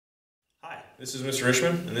This is Mr.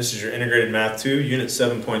 Richmond, and this is your Integrated Math 2, Unit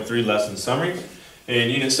 7.3 Lesson Summary.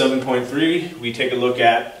 In Unit 7.3, we take a look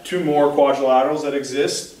at two more quadrilaterals that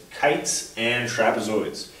exist, kites and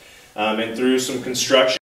trapezoids. And through some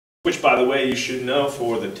construction, which by the way you should know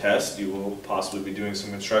for the test, you will possibly be doing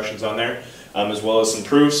some instructions on there, as well as some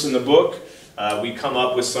proofs in the book, we come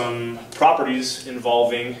up with some properties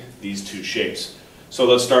involving these two shapes. So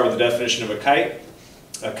let's start with the definition of a kite.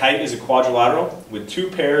 A kite is a quadrilateral with two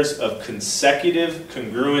pairs of consecutive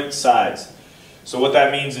congruent sides. So what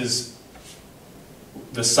that means is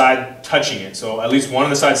the side touching it. So at least one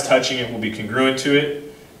of the sides touching it will be congruent to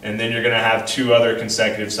it, and then you're going to have two other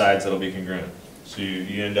consecutive sides that will be congruent. So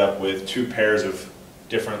you end up with two pairs of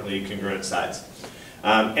differently congruent sides.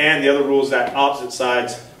 And the other rule is that opposite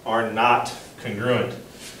sides are not congruent.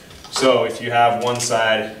 So if you have one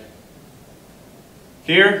side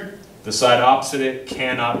here, the side opposite it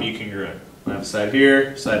cannot be congruent. I have a side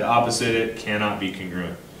here, side opposite it cannot be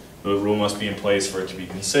congruent. The rule must be in place for it to be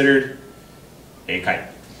considered a kite.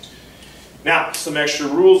 Now, some extra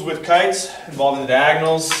rules with kites involving the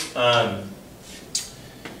diagonals.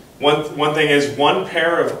 One thing is one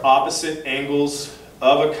pair of opposite angles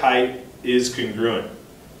of a kite is congruent.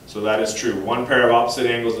 So that is true. One pair of opposite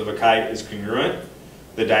angles of a kite is congruent.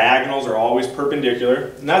 The diagonals are always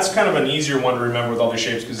perpendicular, and that's kind of an easier one to remember with all these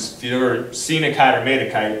shapes, because if you've ever seen a kite or made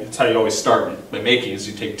a kite, that's how you always start by making, is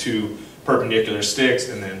you take two perpendicular sticks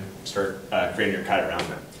and then start creating your kite around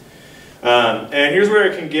them. And here's where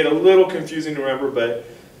it can get a little confusing to remember, but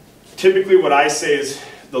typically what I say is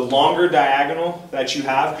the longer diagonal that you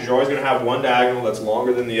have, because you're always going to have one diagonal that's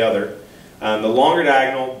longer than the other, the longer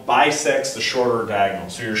diagonal bisects the shorter diagonal.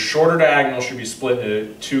 So your shorter diagonal should be split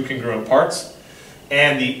into two congruent parts.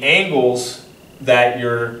 And the angles that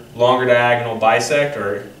your longer diagonal bisect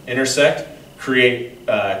or intersect create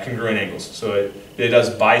congruent angles. So it does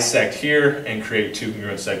bisect here and create two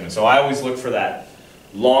congruent segments. So I always look for that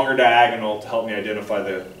longer diagonal to help me identify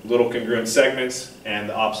the little congruent segments and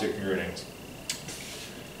the opposite congruent angles.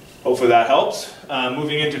 Hopefully that helps.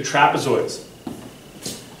 Moving into trapezoids.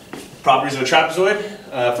 Properties of a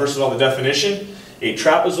trapezoid. First of all, the definition. A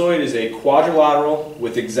trapezoid is a quadrilateral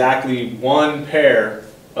with exactly one pair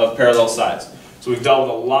of parallel sides. So we've dealt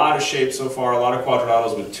with a lot of shapes so far, a lot of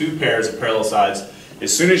quadrilaterals with two pairs of parallel sides.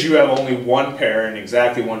 As soon as you have only one pair and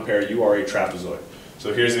exactly one pair, you are a trapezoid.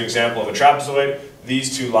 So here's an example of a trapezoid.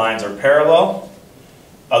 These two lines are parallel,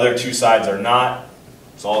 other two sides are not.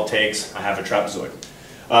 That's all it takes. I have a trapezoid.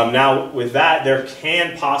 Now with that, there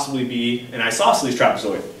can possibly be an isosceles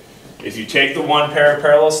trapezoid. If you take the one pair of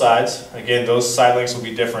parallel sides, again, those side lengths will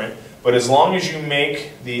be different, but as long as you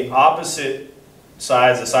make the opposite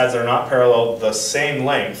sides, the sides that are not parallel, the same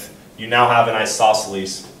length, you now have an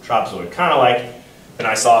isosceles trapezoid. Kind of like an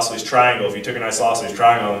isosceles triangle. If you took an isosceles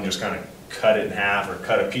triangle and just kind of cut it in half or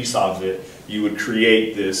cut a piece off of it, you would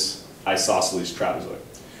create this isosceles trapezoid.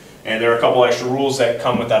 And there are a couple extra rules that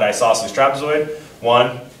come with that isosceles trapezoid.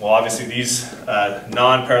 One, well, obviously these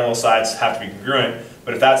non-parallel sides have to be congruent.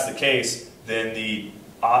 But if that's the case, then the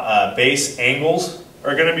base angles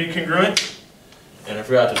are going to be congruent. And I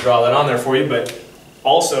forgot to draw that on there for you, but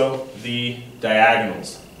also the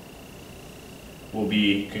diagonals will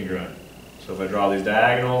be congruent. So if I draw these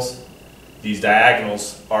diagonals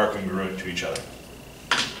are congruent to each other.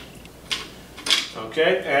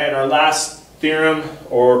 Okay, and our last theorem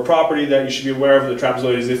or property that you should be aware of the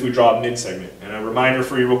trapezoid is if we draw a mid-segment. And a reminder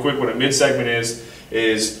for you real quick, what a mid-segment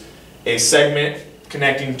is a segment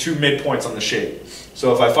connecting two midpoints on the shape.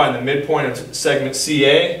 So if I find the midpoint of segment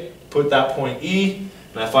CA, put that point E,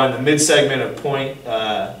 and I find the midsegment of point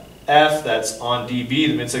F that's on DB,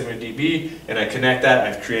 the midsegment of DB, and I connect that,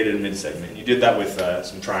 I've created a midsegment. You did that with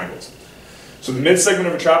some triangles. So the midsegment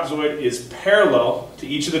of a trapezoid is parallel to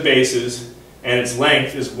each of the bases, and its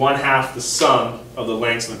length is 1/2 the sum of the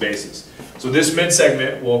lengths of the bases. So this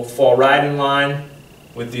midsegment will fall right in line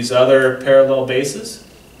with these other parallel bases.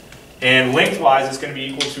 And lengthwise, it's going to be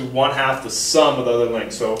equal to 1/2 the sum of the other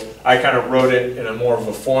lengths. So I kind of wrote it in a more of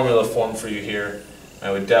a formula form for you here. I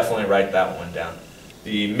would definitely write that one down.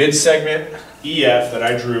 The midsegment EF that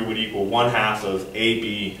I drew would equal 1/2 of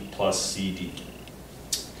AB plus CD.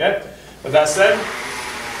 Okay? With that said,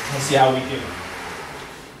 let's see how we can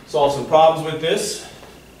solve some problems with this.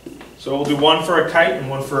 So we'll do one for a kite and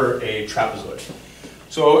one for a trapezoid.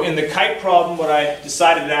 So in the kite problem, what I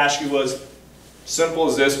decided to ask you was, simple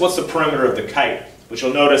as this, what's the perimeter of the kite? Which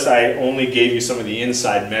you'll notice I only gave you some of the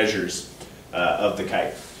inside measures of the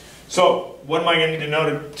kite. So what am I going to need to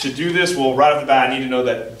know to do this? Well, right off the bat, I need to know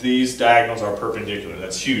that these diagonals are perpendicular.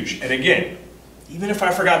 That's huge. And again, even if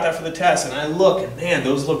I forgot that for the test and I look and man,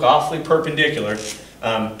 those look awfully perpendicular,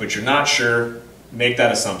 but you're not sure, make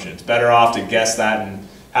that assumption. It's better off to guess that and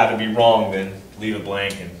have it be wrong than leave it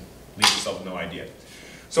blank and leave yourself with no idea.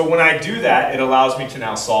 So when I do that, it allows me to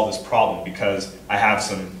now solve this problem because I have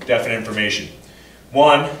some definite information.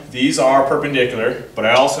 One, these are perpendicular, but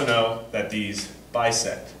I also know that these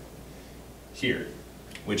bisect here,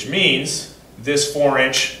 which means this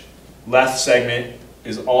 4-inch left segment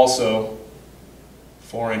is also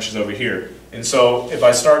 4 inches over here. And so if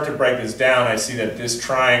I start to break this down, I see that this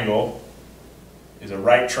triangle is a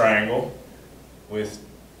right triangle with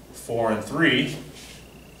 4 and 3,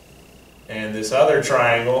 and this other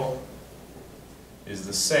triangle is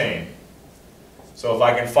the same. So if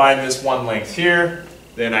I can find this one length here,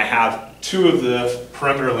 then I have 2 of the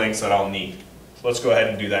perimeter lengths that I'll need. So let's go ahead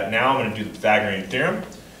and do that now. I'm going to do the Pythagorean Theorem.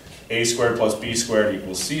 A squared plus b squared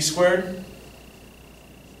equals c squared.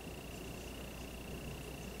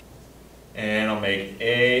 And I'll make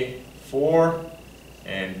A 4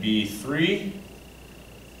 and B 3.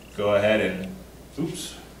 Go ahead and, go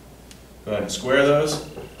ahead and square those.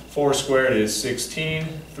 4 squared is 16,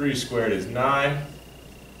 3 squared is 9.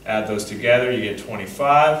 Add those together, you get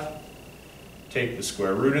 25. Take the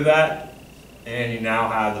square root of that, and you now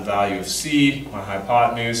have the value of C, my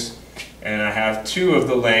hypotenuse, and I have 2 of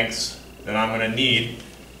the lengths that I'm going to need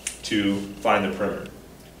to find the perimeter.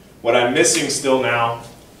 What I'm missing still now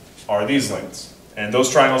are these lengths. And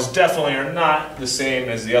those triangles definitely are not the same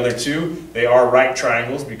as the other 2. They are right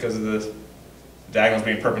triangles because of the diagonals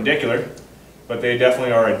being perpendicular, but they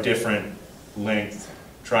definitely are a different length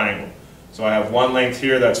triangle. So I have one length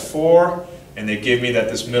here that's 4, and they give me that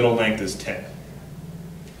this middle length is 10.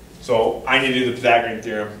 So I need to do the Pythagorean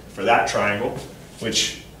theorem for that triangle,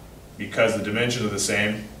 which, because the dimensions are the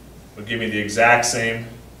same, would give me the exact same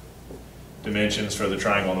dimensions for the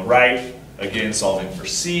triangle on the right. Again, solving for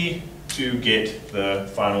C to get the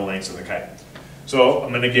final lengths of the kite. So I'm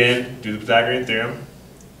going to again do the Pythagorean theorem.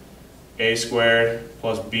 A squared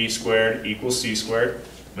plus b squared equals c squared.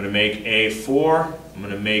 I'm going to make A 4, I'm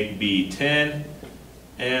going to make B 10,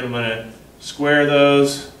 and I'm going to square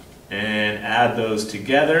those and add those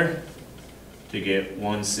together to get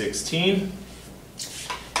 116.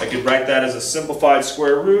 I could write that as a simplified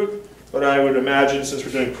square root, but I would imagine since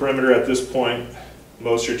we're doing perimeter at this point,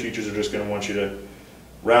 most of your teachers are just going to want you to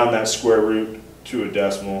round that square root to a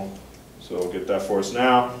decimal. So we'll get that for us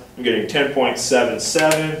now. I'm getting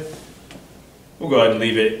 10.77. We'll go ahead and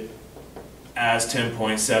leave it as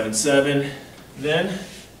 10.77 then.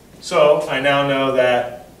 So I now know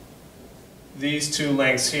that these 2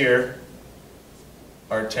 lengths here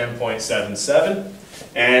are 10.77,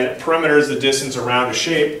 and perimeter is the distance around a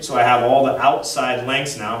shape, so I have all the outside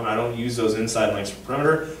lengths now, and I don't use those inside lengths for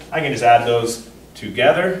perimeter. I can just add those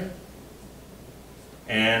together,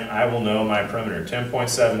 and I will know my perimeter.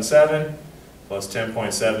 10.77 plus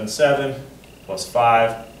 10.77 plus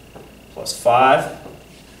 5 plus 5.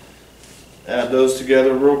 Add those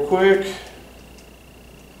together real quick.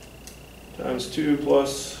 Times 2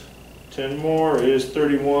 plus 10 more is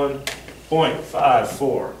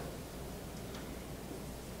 31.54.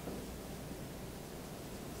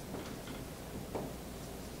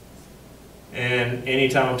 And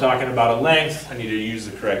anytime I'm talking about a length, I need to use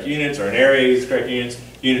the correct units, or an area, use the correct units.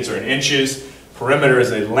 Units are in inches. Perimeter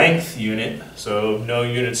is a length unit, so no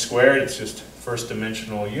units squared, it's just first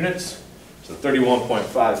dimensional units. So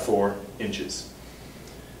 31.54 inches.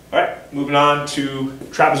 All right, moving on to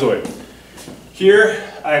trapezoid. Here,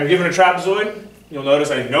 I'm given a trapezoid. You'll notice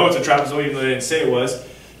I know it's a trapezoid, even though I didn't say it was,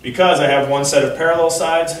 because I have one set of parallel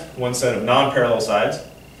sides, one set of non-parallel sides.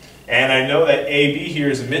 And I know that AB here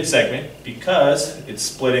is a mid-segment because it's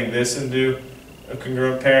splitting this into a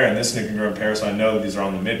congruent pair and this into a congruent pair, so I know that these are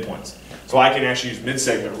on the midpoints. So I can actually use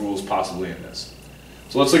mid-segment rules possibly in this.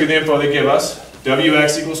 So let's look at the info they give us.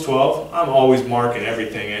 WX equals 12. I'm always marking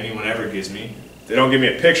everything anyone ever gives me. If they don't give me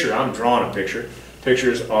a picture, I'm drawing a picture.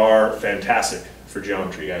 Pictures are fantastic for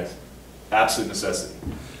geometry, guys. Absolute necessity.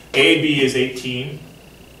 AB is 18.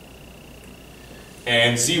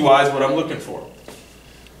 And CY is what I'm looking for.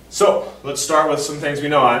 So let's start with some things we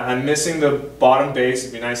know. I'm missing the bottom base.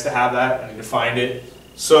 It'd be nice to have that. I need to find it.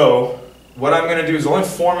 So what I'm going to do is the only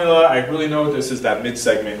formula I really know what this is, that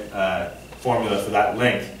mid-segment formula for that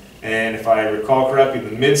length. And if I recall correctly,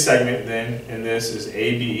 the mid-segment then in this is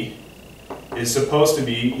AB is supposed to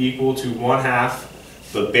be equal to 1/2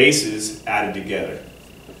 the bases added together.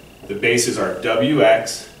 The bases are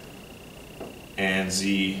WX and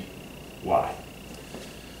ZY.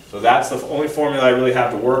 So that's the only formula I really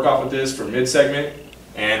have to work off with this for mid-segment,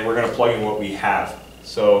 and we're going to plug in what we have.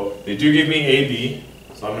 So they do give me AB,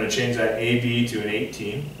 so I'm going to change that AB to an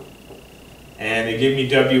 18. And they give me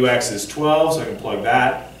Wx is 12, so I can plug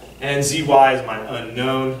that. And Zy is my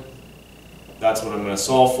unknown. That's what I'm going to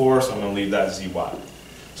solve for, so I'm going to leave that Zy.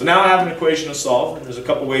 So now I have an equation to solve, and there's a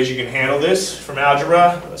couple ways you can handle this from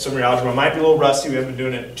algebra. Some of your algebra might be a little rusty. We haven't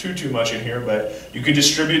been doing it too much in here, but you could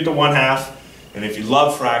distribute the 1/2, and if you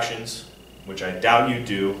love fractions, which I doubt you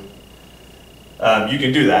do, you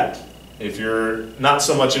can do that. If you're not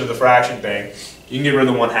so much into the fraction thing, you can get rid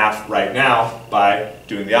of the 1/2 right now by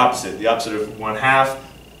doing the opposite. The opposite of 1/2,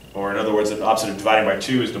 or in other words, the opposite of dividing by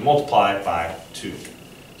 2 is to multiply by 2.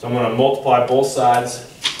 So I'm going to multiply both sides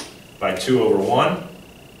by 2 over 1.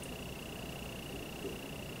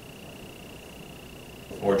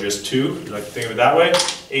 Or just 2, if you like to think of it that way.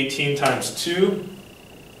 18 times 2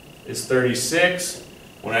 is 36.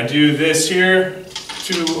 When I do this here,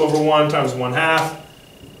 2 over 1 times 1/2,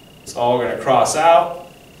 it's all going to cross out.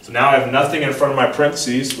 So now I have nothing in front of my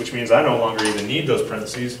parentheses, which means I no longer even need those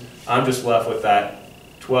parentheses. I'm just left with that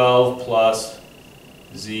 12 plus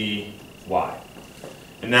Zy.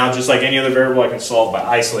 And now, just like any other variable, I can solve by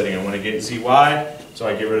isolating. I want to get Zy, so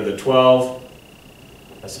I get rid of the 12.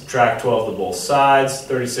 I subtract 12 to both sides.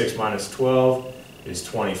 36 minus 12 is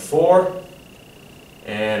 24.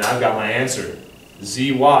 And I've got my answer.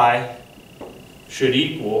 Zy should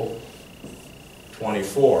equal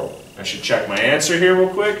 24. I should check my answer here real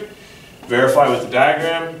quick. Verify with the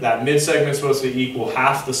diagram. That mid-segment is supposed to equal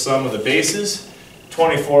half the sum of the bases.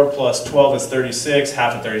 24 plus 12 is 36.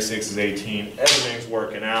 Half of 36 is 18. Everything's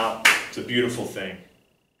working out. It's a beautiful thing.